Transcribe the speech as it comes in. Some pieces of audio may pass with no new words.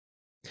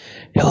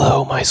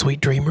Hello, my sweet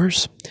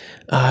dreamers.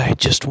 I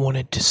just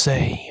wanted to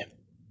say,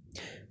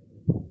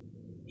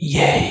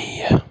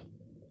 yay.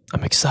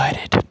 I'm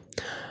excited.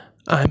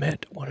 I'm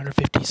at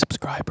 150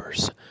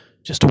 subscribers.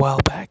 Just a while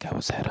back, I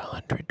was at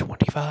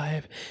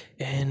 125,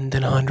 and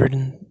then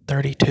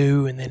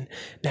 132, and then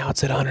now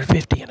it's at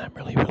 150, and I'm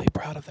really, really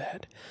proud of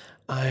that.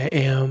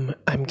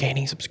 I'm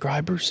gaining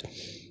subscribers,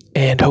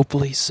 and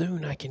hopefully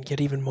soon I can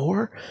get even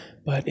more,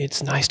 but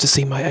it's nice to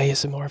see my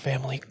ASMR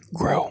family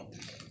grow.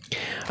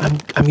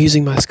 I'm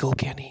using my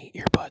Skullcandy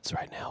earbuds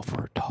right now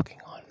for talking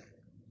on.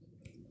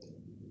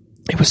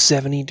 It was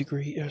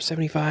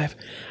 75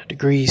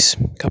 degrees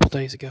a couple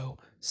days ago.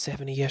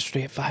 70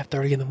 yesterday at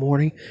 5:30 in the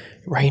morning.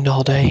 It rained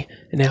all day,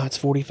 and now it's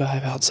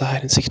 45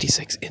 outside and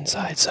 66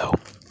 inside. So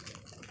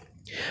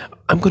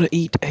I'm gonna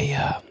eat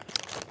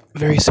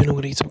very soon. I'm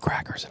gonna eat some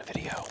crackers in a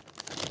video.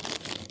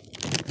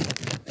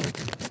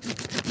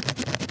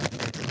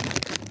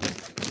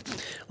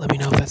 Let me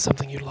know if that's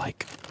something you'd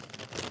like.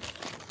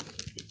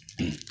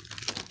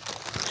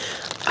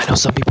 I know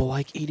some people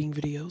like eating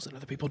videos and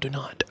other people do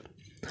not.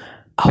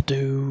 I'll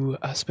do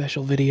a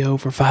special video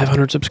for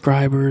 500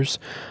 subscribers,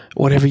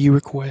 whatever you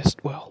request,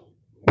 well,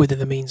 within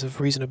the means of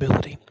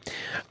reasonability.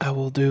 I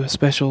will do a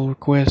special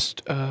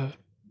request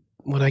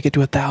when I get to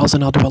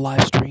 1,000. I'll do a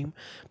live stream,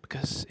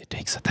 because it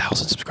takes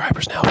 1,000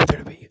 subscribers now for there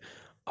to be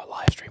a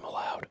live stream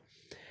allowed.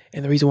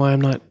 And the reason why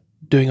I'm not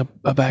doing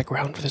a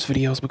background for this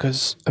video is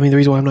because, the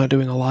reason why I'm not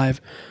doing a live,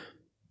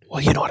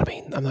 well, you know what I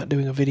mean. I'm not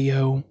doing a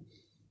video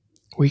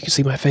where you can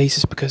see my face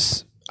is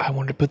because I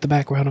wanted to put the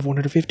background of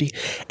 150.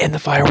 And the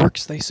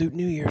fireworks, they suit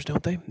New Year's,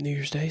 don't they? New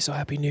Year's Day, so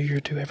Happy New Year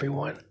to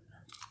everyone.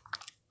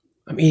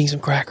 I'm eating some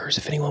crackers,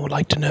 if anyone would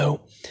like to know.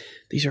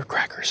 These are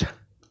crackers.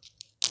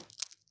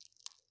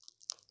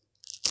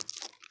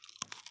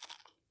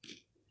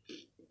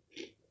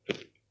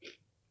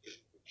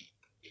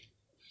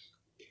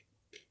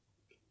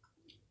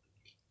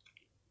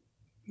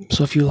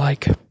 So if you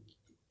like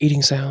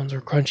eating sounds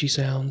or crunchy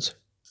sounds,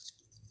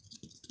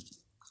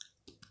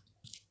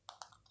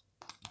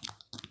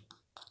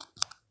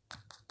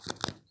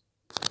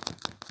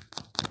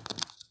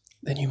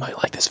 then you might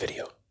like this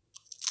video.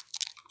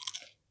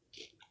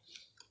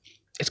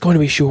 It's going to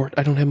be short.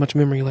 I don't have much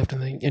memory left in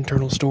the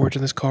internal storage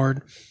of this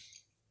card.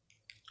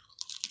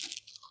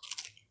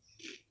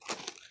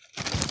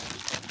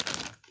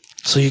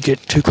 So you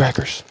get 2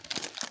 crackers.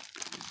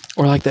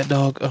 Or like that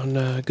dog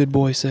on Good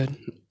Boy said.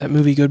 That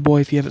movie Good Boy,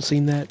 if you haven't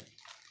seen that.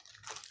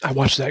 I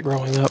watched that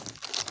growing up.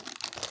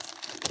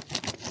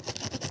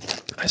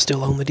 I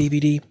still own the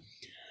DVD.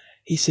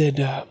 He said,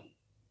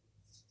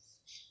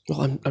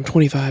 well, I'm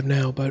 25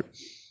 now, but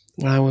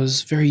when I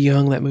was very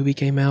young, that movie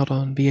came out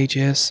on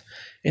VHS,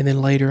 and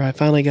then later I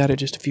finally got it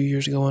just a few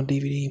years ago on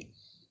DVD.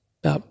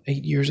 About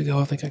 8 years ago,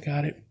 I think I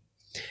got it.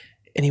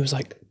 And he was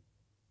like,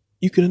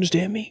 "You can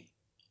understand me?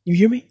 You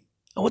hear me?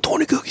 I want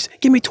 20 cookies.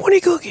 Give me 20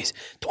 cookies.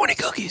 20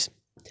 cookies.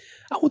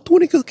 I want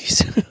 20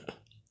 cookies."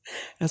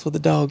 That's what the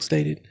dog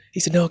stated. He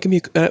said, "No, give me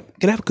can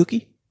I have a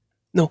cookie?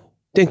 No,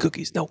 10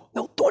 cookies. No,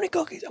 20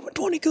 cookies. I want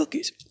 20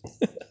 cookies."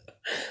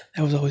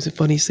 That was always a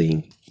funny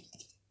scene.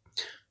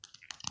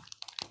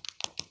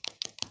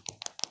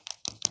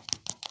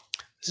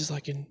 This is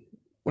like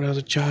when I was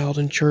a child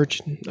in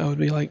church, and I would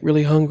be like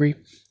really hungry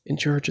in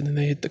church, and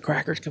then the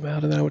crackers come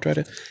out, and then I would try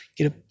to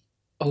get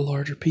a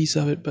larger piece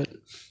of it,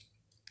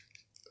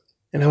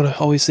 and I would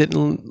always let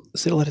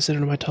it sit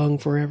under my tongue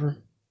forever.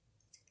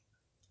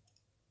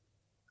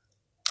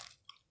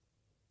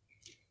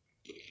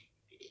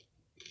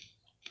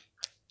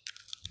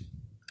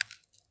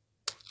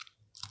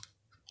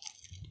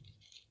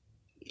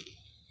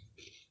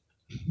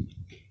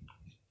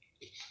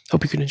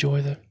 Hope you can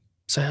enjoy the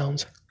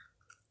sounds.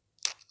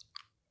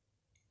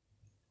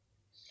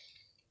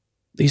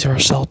 These are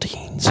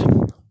saltines.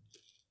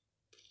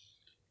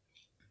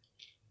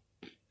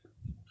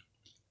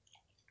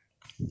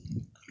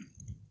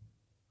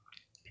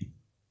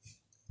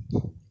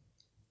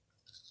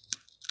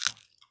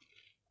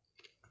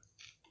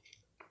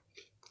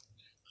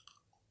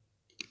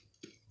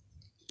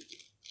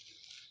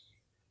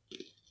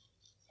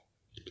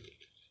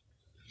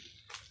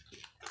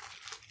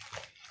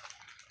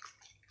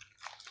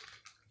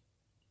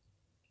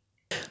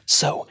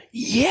 So,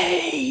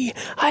 yay!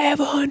 I have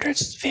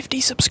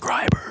 150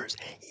 subscribers.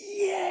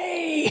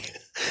 Yay!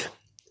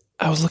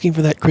 I was looking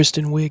for that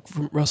Kristen Wiig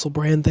from Russell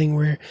Brand thing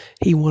where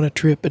he won a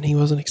trip and he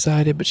wasn't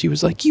excited, but she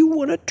was like, "You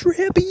won a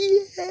trip,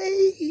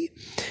 yay!"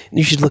 And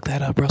you should look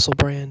that up. Russell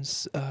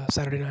Brand's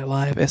Saturday Night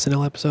Live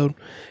SNL episode.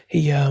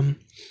 He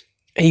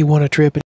won a trip.